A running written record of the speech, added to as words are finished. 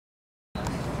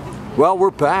Well,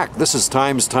 we're back. This is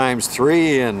times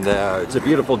 3, and it's a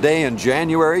beautiful day in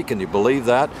January. Can you believe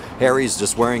that? Harry's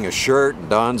just wearing a shirt, and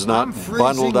Don's not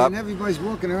bundled up. And everybody's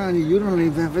walking around here. You don't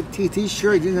even have a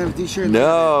t-shirt. You didn't have a t-shirt.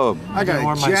 No. I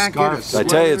got a jacket, a sweater. I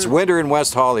tell you, it's winter in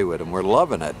West Hollywood, and we're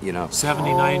loving it, you know.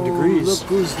 79 degrees.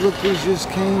 Look who's just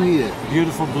came here.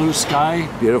 Beautiful blue sky.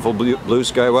 Beautiful blue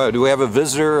sky. Wow, do we have a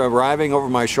visitor arriving over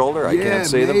my shoulder? I can't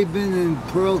see them. Mabin and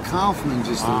Pearl Kaufman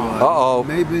just arrived. Uh-oh.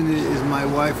 Mabin is my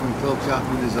wife, and Pearl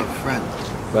Kaufman is a friend.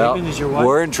 Well, Mabin is your wife?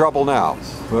 we're in trouble now.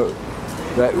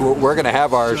 We're going to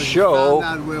have our show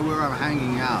found out where I'm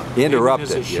hanging out. interrupted.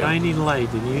 Mabin is a shining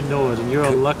light, and you know it, and you're a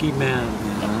lucky man.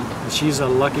 And she's a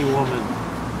lucky woman.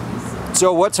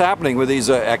 So what's happening with these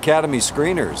Academy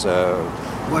screeners?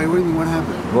 What do you mean? What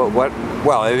happened?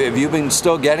 Well, have you been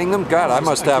still getting them? God, I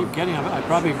must have. Keep getting them. I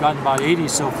probably have gotten about 80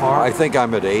 so far. I think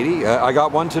I'm at 80. I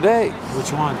got one today.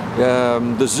 Which one?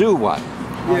 The zoo one.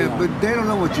 Yeah, but they don't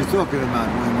know what you're talking about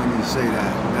when you say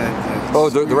that. Oh,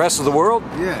 the rest of the world?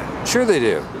 Yeah. Sure they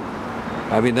do.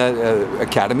 I mean,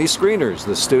 Academy screeners.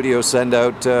 The studios send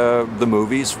out the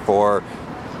movies for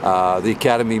the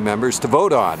Academy members to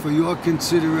vote on. For your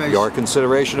consideration. Your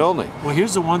consideration only. Well,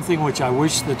 here's the one thing which I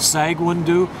wish that SAG wouldn't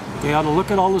do. They ought to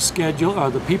look at all the schedule, or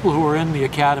the people who are in the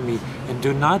Academy, and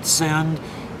do not send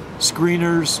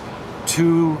screeners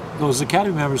to those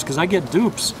Academy members, because I get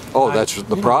dupes. Oh, that's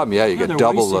the problem. Yeah, you get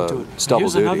double duty.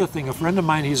 Here's another thing. A friend of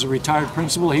mine, he's a retired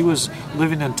principal. He was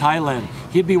living in Thailand.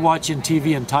 He'd be watching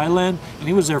TV in Thailand, and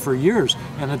he was there for years.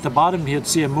 And at the bottom, he'd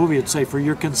see a movie. It'd say, "For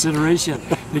your consideration."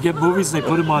 They get movies, they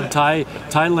put them on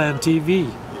Thailand TV.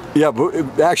 Yeah,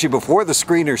 but actually, before the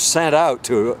screener's sent out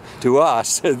to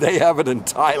us, they have it in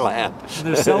Thailand. And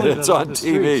they're selling it's it on the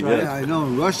TV. Streets, right? Yeah, I know.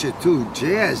 In Russia too,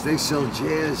 jazz. They sell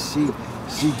jazz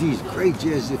CDs, great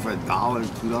jazz for $1,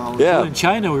 $2. Yeah. Well, in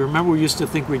China, we used to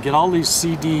think we'd get all these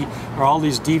CD or all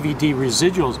these DVD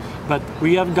residuals, but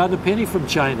we haven't gotten a penny from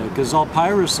China because it's all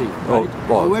piracy. Right?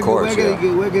 Oh, well, of course.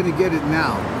 We're gonna get it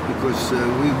now because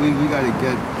we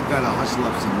gotta hustle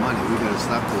up some money. We gotta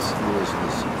stop this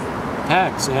foolishness.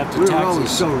 Tax. They have to We're tax always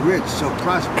us. so rich, so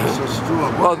prosperous, so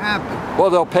strong. What happened? Well,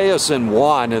 they'll pay us in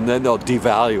yuan and then they'll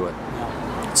devalue it.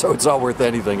 So it's not worth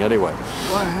anything anyway.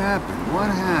 What happened? What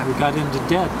happened? We got into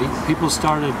debt. People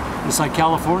started, it's like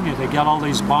California, they got all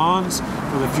these bonds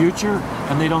for the future,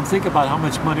 and they don't think about how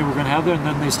much money we're going to have there, and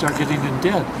then they start getting in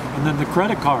debt. And then the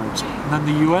credit cards, and then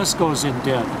the U.S. goes in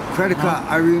debt. Credit card.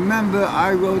 I remember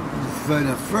I wrote for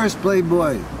the first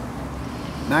Playboy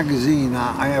magazine.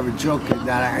 I have a joke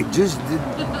that I just did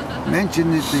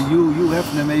mention it to you. You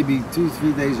left there maybe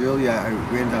 2-3 days earlier. I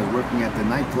was working at the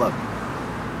nightclub,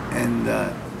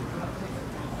 and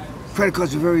credit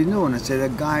cards were very new, and I said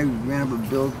that guy ran up a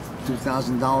bill,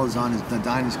 $2,000 on the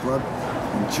Diners Club,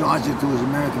 and charged it to his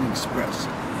American Express.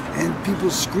 And people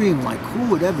screamed, like, who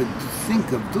would ever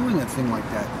think of doing a thing like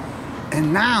that?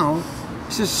 And now,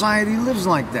 society lives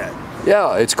like that.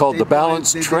 Yeah, it's called the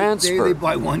balance transfer. They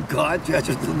buy one card,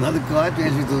 transfer to another card,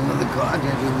 transfer to another card,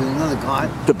 transfer to another card.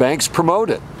 The banks promote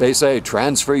it. They say,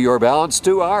 transfer your balance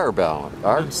to our balance,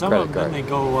 our And some credit of them, card. then they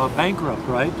go bankrupt,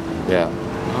 right? Yeah.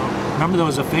 Remember there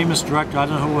was a famous director, I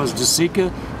don't know who it was, De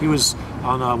Sica. He was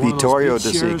on one Vittorio of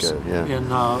those De big chairs Sica, yeah.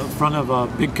 in front of a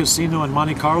big casino in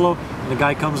Monte Carlo, and the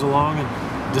guy comes along and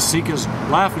De Sica's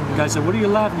laughing. The guy said, "What are you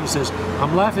laughing?" He says,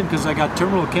 "I'm laughing because I got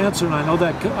terminal cancer and I know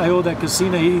that I owe that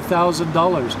casino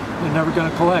 $80,000. They're never going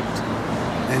to collect."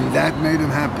 And that made him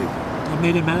happy. It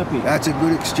made him happy. That's a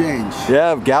good exchange.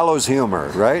 Yeah, gallows humor,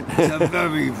 right? It's a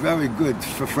very, very good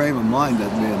frame of mind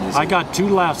that man is. I got 2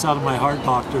 laughs out of my heart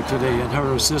doctor today and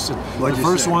her assistant. What'd The you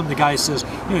first say? one, the guy says,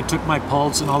 he took my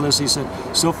pulse and all this. He said,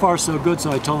 "So far, so good."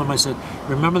 So I told him, I said,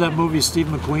 "Remember that movie Steve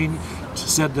McQueen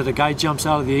said that a guy jumps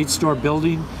out of the 8th-story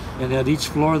building and at each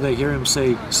floor they hear him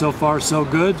say, 'So far, so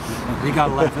good'?" And he got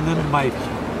a laugh. And then my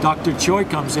Dr. Choi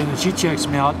comes in and she checks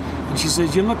me out and she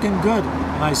says, "You're looking good."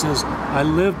 And I says, "I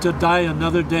live to die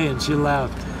another day," and she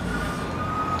laughed.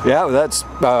 Yeah, that's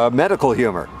medical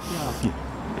humor. Yeah.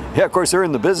 Yeah, of course, they're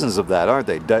in the business of that, aren't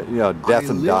they? Death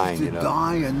and dying, I live to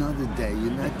die another day. You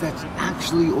know, that's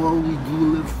actually all we do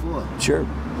live for. Sure.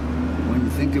 When you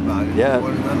think about it, Yeah.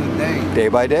 what another day. Day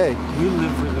by day. We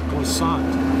live for the croissant.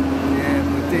 Yeah,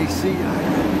 but they see,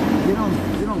 you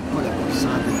don't put a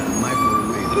croissant in a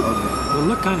microwave oven. They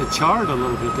look kind of charred a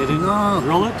little bit. They didn't No.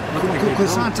 grill it. Looked like they grilled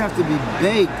Croissants it. have to be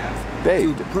baked.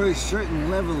 Baked. To a certain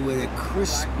level where they're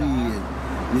crispy and,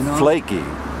 you know. Flaky.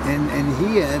 And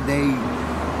here, they,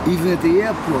 even at the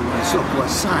airport, when I saw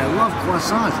croissant, I love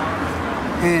croissants.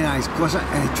 And I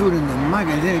threw it in the mug,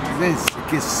 and then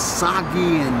it gets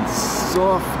soggy and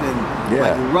soft and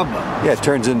like rubber. Yeah, it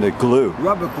turns into glue.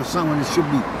 Rubber croissant when it should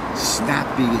be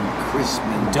snappy and crisp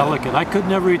and Delicate. I could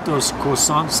never eat those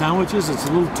croissant sandwiches. It's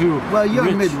a little too Well, you're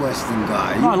rich. a Midwestern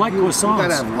guy. No, I like You croissants.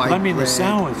 gotta have white I mean the bread.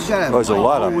 sandwich. You gotta have There's a white-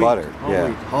 lot of butter. Whole Yeah.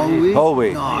 wheat. Whole wheat? Whole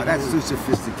wheat. No, that's too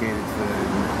sophisticated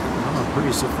for I'm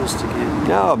pretty sophisticated.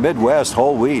 No, Midwest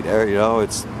whole wheat. You know,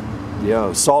 it's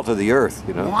salt of the earth.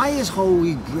 You know, Why is whole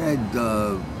wheat bread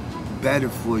better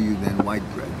for you than white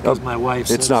bread? Because my wife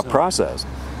it's said not so. processed,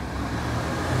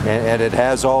 and it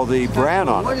has all the bran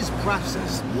on What it. is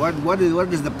processed? What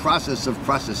is the process of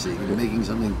processing and making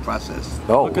something processed?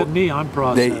 Oh, Look at me, I'm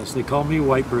processed. They call me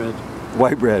white bread.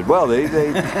 white bread. Well, they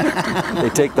they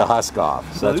take the husk off.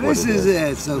 So that's this what it is is.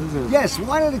 it. So yes,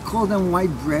 why do they call them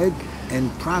white bread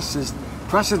and processed?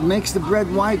 Processed makes the bread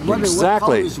white. What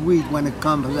Exactly. color is wheat when it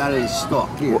comes out of the stalk?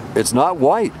 Here, It's not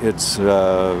white. It's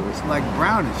it's like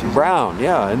brownish. Isn't brown.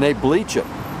 Yeah, and they bleach it.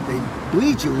 it? They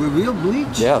bleach it with real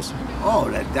bleach. Yes. Oh,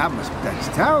 that's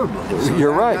terrible. So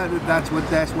You're right.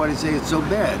 That's why they say it's so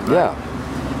bad. Right? Yeah.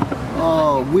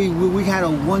 Oh, we had a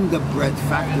Wonder Bread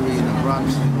factory in the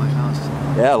Bronx in my house.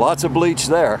 Yeah. Lots of bleach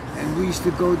there. And we used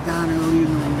to go down early in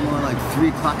the morning, like 3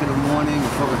 o'clock in the morning,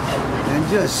 and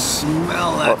just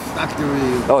smell that factory.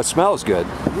 Oh, it smells good.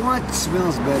 What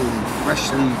smells better than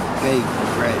freshly baked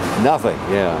bread? Nothing.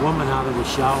 A Yeah. woman out of the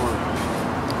shower.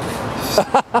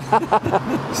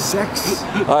 Sex.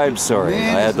 I'm sorry.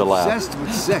 Man I had is to laugh. obsessed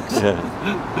with sex.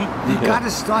 You got to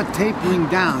start tapering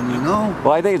down, you know?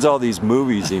 Well, I think it's all these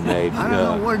movies he made. I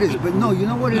don't know what it is, but no, you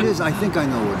know what it is? I think I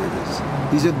know what it is.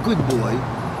 He's a good boy.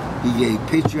 He gave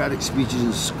patriotic speeches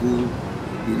in school.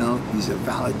 You know, he's a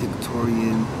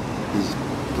valedictorian. His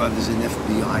brother's an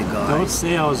FBI guy. Don't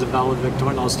say I was a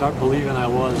valedictorian. I'll start believing I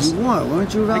was. You were,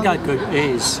 weren't you a I got valedictorian?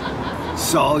 good A's.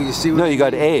 So, you see what No, you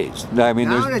got A's. No, I mean,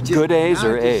 Now there's that you- good A's now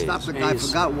or that you A's. stopped it, I A's.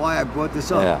 forgot why I brought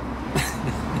this up. Yeah.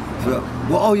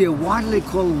 Well, oh yeah, why do they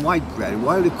call them white bread?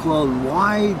 Why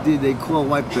did they call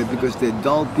white bread? Because they're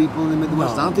dull people in the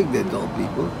Midwest? No. I don't think they're dull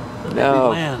people. No.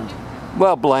 Bland.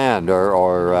 Well, bland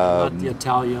or Not the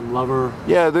Italian lover.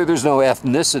 yeah. There's no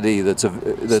ethnicity that's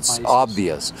Spices.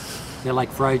 obvious. They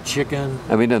like fried chicken.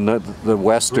 I mean, in the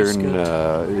Western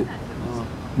Brisket.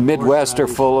 Midwest are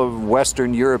Horseradish. full of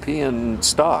Western European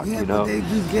stock. Yeah, you know. but they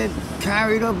do get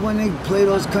carried up when they play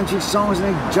those country songs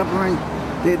and they jump around.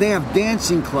 They have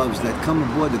dancing clubs that come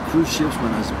aboard the cruise ships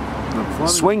when I was performing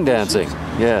Swing cruise dancing. ships.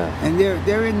 Yeah. And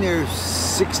they're in their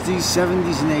 60s,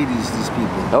 70s, and 80s. These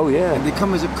people. Oh yeah. And they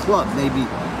come as a club, maybe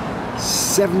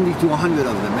 70 to 100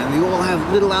 of them, and they all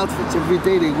have little outfits every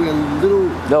day. They wear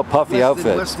little puffy Western,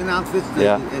 outfits. Western outfits.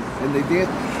 Yeah. And they dance,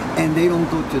 and they don't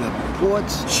go to the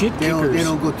ports. Shit They kickers.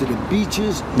 don't go to the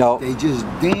beaches. No. They just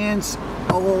dance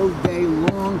all day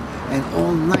long and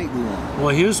all night long. Well,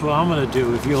 here's what I'm going to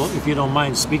do, if you don't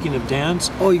mind. Speaking of dance,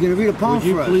 Oh, you're gonna read a poem would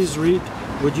you for us? please read?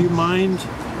 Would you mind?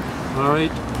 All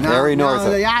right. Harry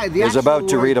Northup is actual about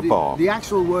to read a poem. The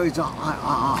actual words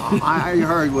I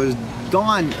heard was,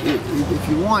 Dawn, if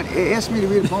you want, ask me to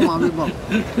read a poem, I'll read a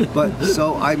poem. But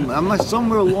so I must,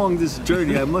 somewhere along this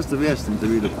journey, I must have asked him to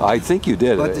read a poem. I think you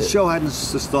did. But the show hadn't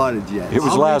started yet. It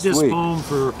was I'll last read this week. poem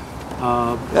for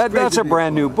That's a to be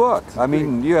brand new a book. I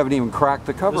mean, you haven't even cracked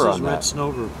the cover this is on Red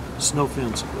that.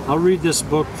 Snowfins. I'll read this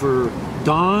book for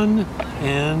Don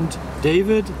and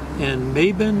David and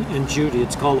Mabin and Judy.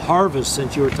 It's called Harvest,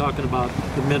 since you were talking about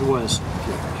the Midwest.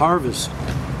 Harvest.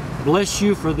 Bless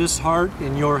you for this heart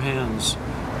in your hands.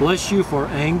 Bless you for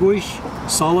anguish,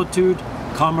 solitude,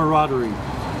 camaraderie.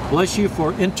 Bless you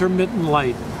for intermittent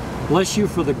light. Bless you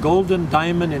for the golden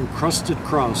diamond encrusted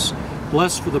cross.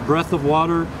 Bless for the breath of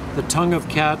water, the tongue of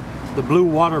cat, the blue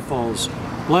waterfalls.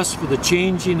 Bless for the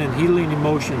changing and healing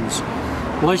emotions.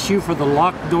 Bless you for the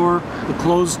locked door, the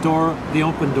closed door, the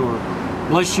open door.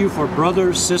 Bless you for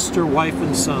brother, sister, wife,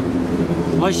 and son.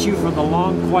 Bless you for the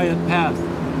long, quiet path.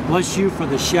 Bless you for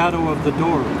the shadow of the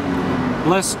door.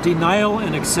 Bless denial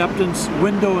and acceptance,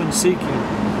 window and seeking.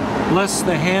 Bless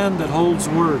the hand that holds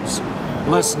words.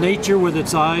 Bless nature with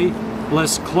its eye.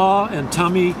 Bless claw and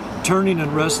tummy, turning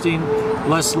and resting.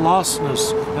 Bless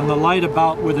lostness and the light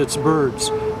about with its birds.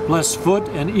 Bless foot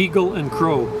and eagle and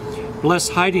crow. Bless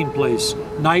hiding place,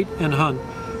 night and hunt.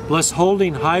 Bless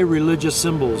holding high religious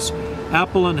symbols.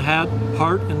 Apple and hat,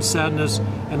 heart and sadness,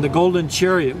 and the golden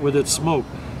chariot with its smoke.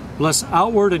 Bless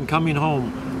outward and coming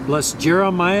home. Bless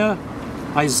Jeremiah,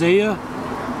 Isaiah,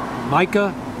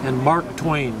 Micah, and Mark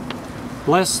Twain.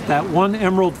 Bless that one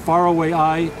emerald faraway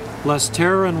eye. Bless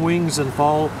terror and wings and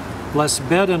fall. Bless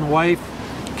bed and wife,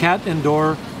 cat and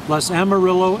door. Bless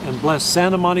Amarillo and bless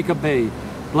Santa Monica Bay.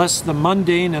 Bless the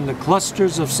mundane and the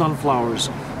clusters of sunflowers.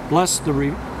 Bless the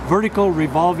vertical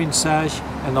revolving sash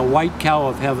and the white cow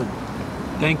of heaven.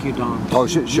 Thank you, Don. Oh,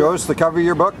 show us the cover of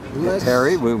your book, Bless-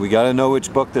 Harry. We got to know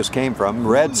which book this came from.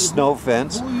 Red Snow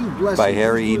Fence Who you blessing? by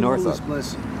Harry E. Who's doing all Northup. this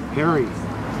blessing? Harry,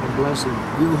 I'm blessing.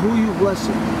 Who you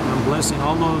blessing? I'm blessing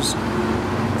all those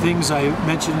things I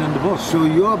mentioned in the book. So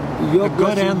you're The good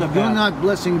blessing, and the you're bad. not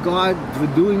blessing God for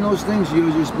doing those things. You're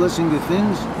just blessing the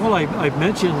things. Well, I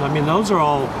mentioned, I mean, those are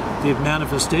all the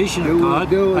manifestation of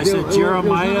God. I said There's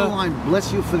Jeremiah, another line,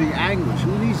 bless you for the anguish.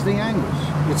 Who needs the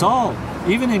anguish? it's all.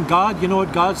 Even in God, you know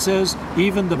what God says?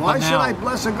 Even the Why should I banal.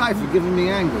 bless a guy for giving me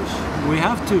anguish? We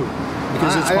have to,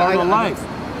 because it's part of life.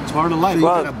 It's part of So life. you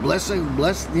Well- gotta bless the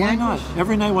Why anguish? not?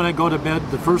 Every night when I go to bed,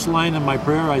 the first line in my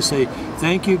prayer, I say,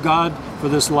 thank you, God, for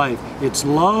this life. It's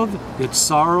love, it's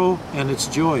sorrow, and it's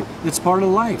joy. It's part of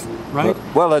life, right?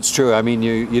 Well, that's true. I mean,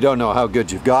 you don't know how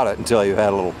good you've got it until you've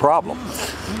had a little problem.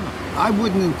 I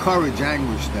wouldn't encourage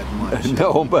anguish that much.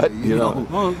 No, but, you know.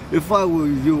 Well, if I were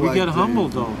you, we I'd get say-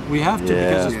 humbled, though. We have to,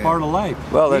 because it's Yeah. part of life.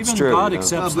 Well, that's Even true, God you know.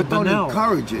 accepts No, but the don't banal.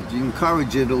 encourage it. You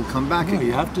encourage it, it'll come back No, again.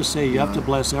 you have to say, you have to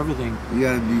bless everything. You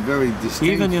gotta be very distinct.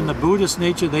 Even in the Buddhist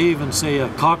nature, they even say a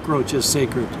cockroach is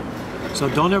sacred. So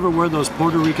don't ever wear those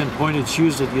Puerto Rican pointed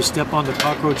shoes that you step on the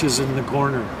cockroaches in the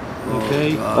corner.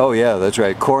 Okay? Oh, yeah, that's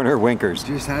right. Corner winkers.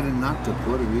 Just had to knock the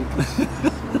Puerto Ricans.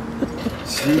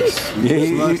 Jeez. we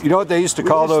just lost- You know what they used to we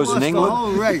call just those in lost England? The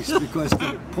whole race because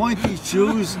the pointy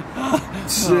shoes. I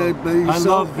So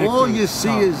love Victor. all you see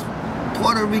is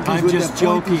Puerto Ricans I'm with just their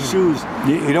pointy joking. shoes.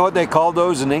 You know what they called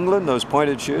those in England, those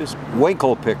pointed shoes?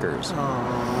 Winkle pickers.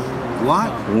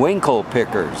 What? Winkle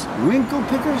pickers. Winkle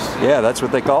pickers? Yeah, that's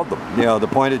what they called them. You know, the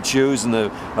pointed shoes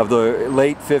of the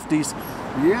late 50s.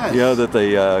 Yes. You know, that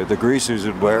the greasers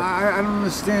would wear. I don't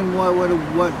understand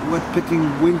what picking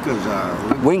winkers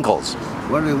are. Winkles.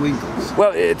 What are winkles?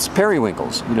 Well, it's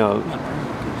periwinkles, you know.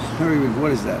 Periwinkle,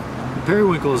 what is that?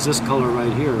 Periwinkle is this color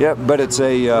right here. Yeah, but it's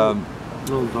A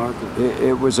little darker.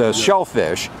 it was a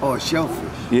shellfish, Oh, a shellfish.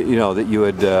 you know, that you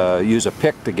would use a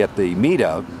pick to get the meat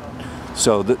out.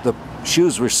 So the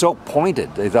shoes were so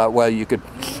pointed, they thought, well, you could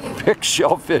pick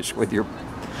shellfish with your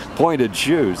pointed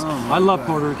shoes. I love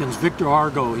Puerto Ricans. Victor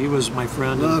Argo, he was my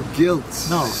friend. Love guilt.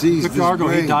 No, seized Victor his Argo,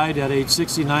 he brain. died at age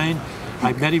 69.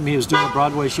 I met him, he was doing a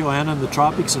Broadway show, Anna in the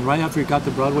Tropics, and right after he got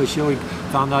the Broadway show, he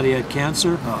found out he had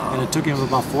cancer, and it took him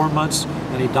about 4 months,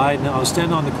 and he died. And I was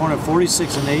standing on the corner at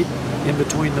 46 and 8, in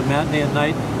between the matinee and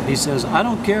night, and he says, I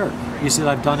don't care. He said,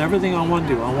 I've done everything I wanted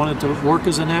to do. I wanted to work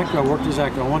as an actor, I worked as an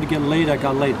actor. I wanted to get laid, I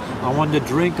got laid. I wanted to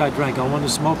drink, I drank. I wanted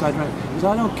to smoke, I drank. He said,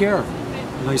 I don't care.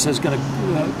 And he says,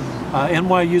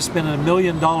 NYU spending $1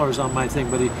 million on my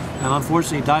thing, and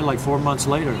unfortunately he died like 4 months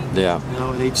later. Yeah. You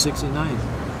know, at age 69.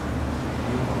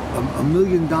 $1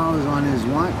 million on his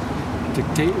what? To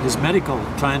take his medical,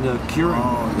 trying to cure him.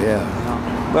 Oh, Yeah. You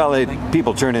know, Well,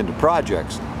 people turn into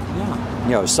projects, yeah.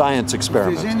 you know, science If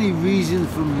experiments. there's any reason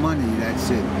for money, that's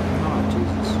it. Oh,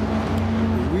 Jesus.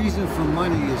 The reason for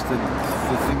money is for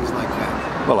things like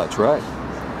that. Well, that's right.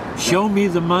 Show me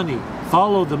the money.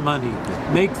 Follow the money.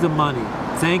 Make the money.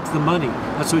 Thank the money.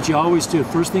 That's what you always do.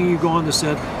 First thing you go on the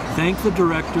set, thank the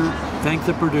director, thank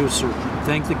the producer,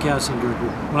 thank the casting director.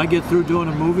 When I get through doing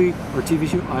a movie or TV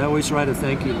show, I always write a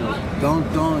thank you note. Don't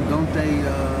they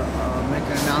make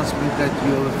an announcement that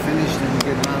you're finished and you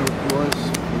get a round of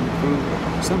applause from the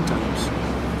crew? Sometimes.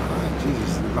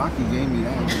 Jesus, Rocky gave me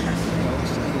that.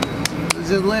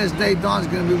 This is the last day Don's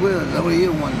going to be with us. Over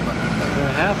here, one.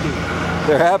 They're happy.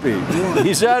 They're happy.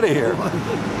 He's out of here.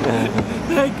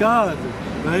 Thank God.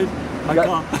 Right?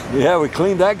 Yeah, we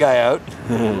cleaned that guy out.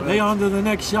 They on to the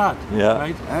next shot. Yeah.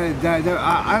 Right? I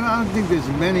don't think there's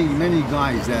many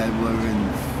guys that were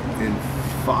in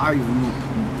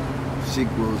 5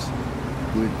 sequels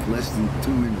with less than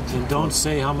 2 minutes. And don't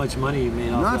say how much money you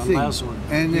made off Nothing. that last one.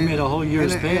 And you made a whole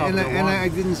year's payoff. And for I one.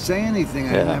 didn't say anything.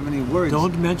 I Yeah. didn't have any words.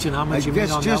 Don't mention how much I you made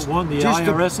guess on just- that one. The just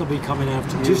the- IRS will be coming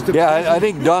after you. Just the Yeah, I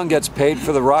think Don gets paid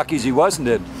for the Rockies he wasn't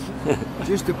in.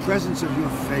 Just the presence of your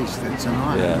face, that's an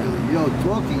honor, Yeah. really. You know,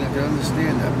 talking, I can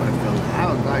understand that, but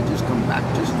how a guy just come back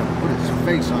just to put his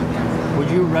face on camera. Would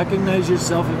you recognize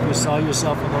yourself if you saw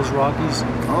yourself in those Rockies?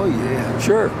 Oh, yeah.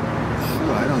 Sure.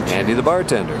 Sure, I don't Andy the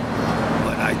bartender.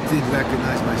 But I did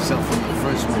recognize myself from the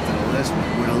first one to the last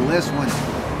one. With the last one,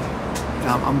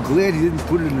 I'm glad he didn't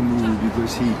put it in the movie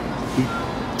because he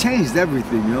changed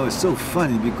everything, you know. It's so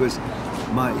funny because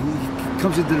he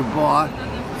comes into the bar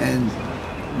and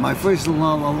my first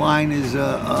line is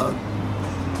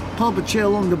pull up a chair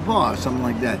along the bar, something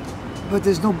like that. But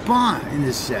there's no bar in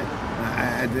this set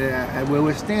where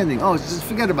we're standing. Oh, just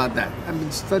forget about that. I've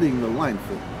been studying the line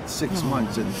for 6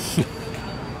 months and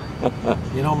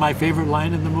You know, my favorite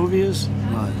line in the movie is,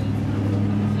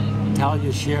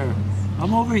 Talia Share,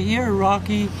 I'm over here,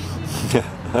 Rocky.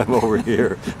 I'm over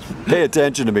here. Pay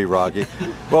attention to me, Rocky.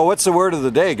 Well, what's the word of the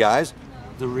day, guys?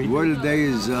 The word of the day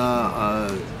is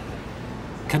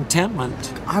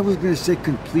contentment. I was going to say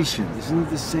completion. Isn't it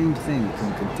the same thing?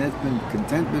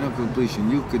 Contentment or completion?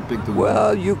 You could pick the word.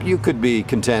 Well, you could be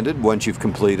contented once you've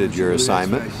completed your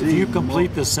assignment. Right. If you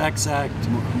complete the sex act,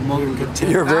 you're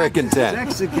content. You're very content.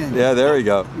 Sex again. Yeah, there we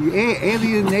go. We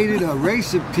alienated a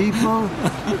race of people.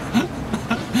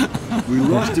 We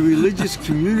lost a religious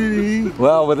community.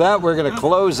 Well, with that, we're going to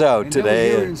close out And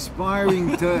today. That was your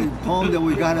inspiring poem that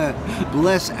we got to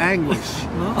bless anguish.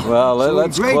 Well, So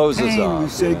let's in great close pain, this off. We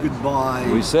say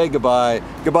goodbye. We say goodbye.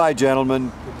 Goodbye,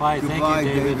 gentlemen. Goodbye. Goodbye,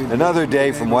 Thank you, David. Another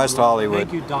day from West Hollywood.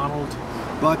 Thank you, Donald.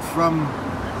 But from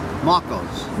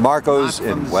Marcos. Marcos Not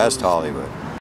from in the West Silver Hollywood.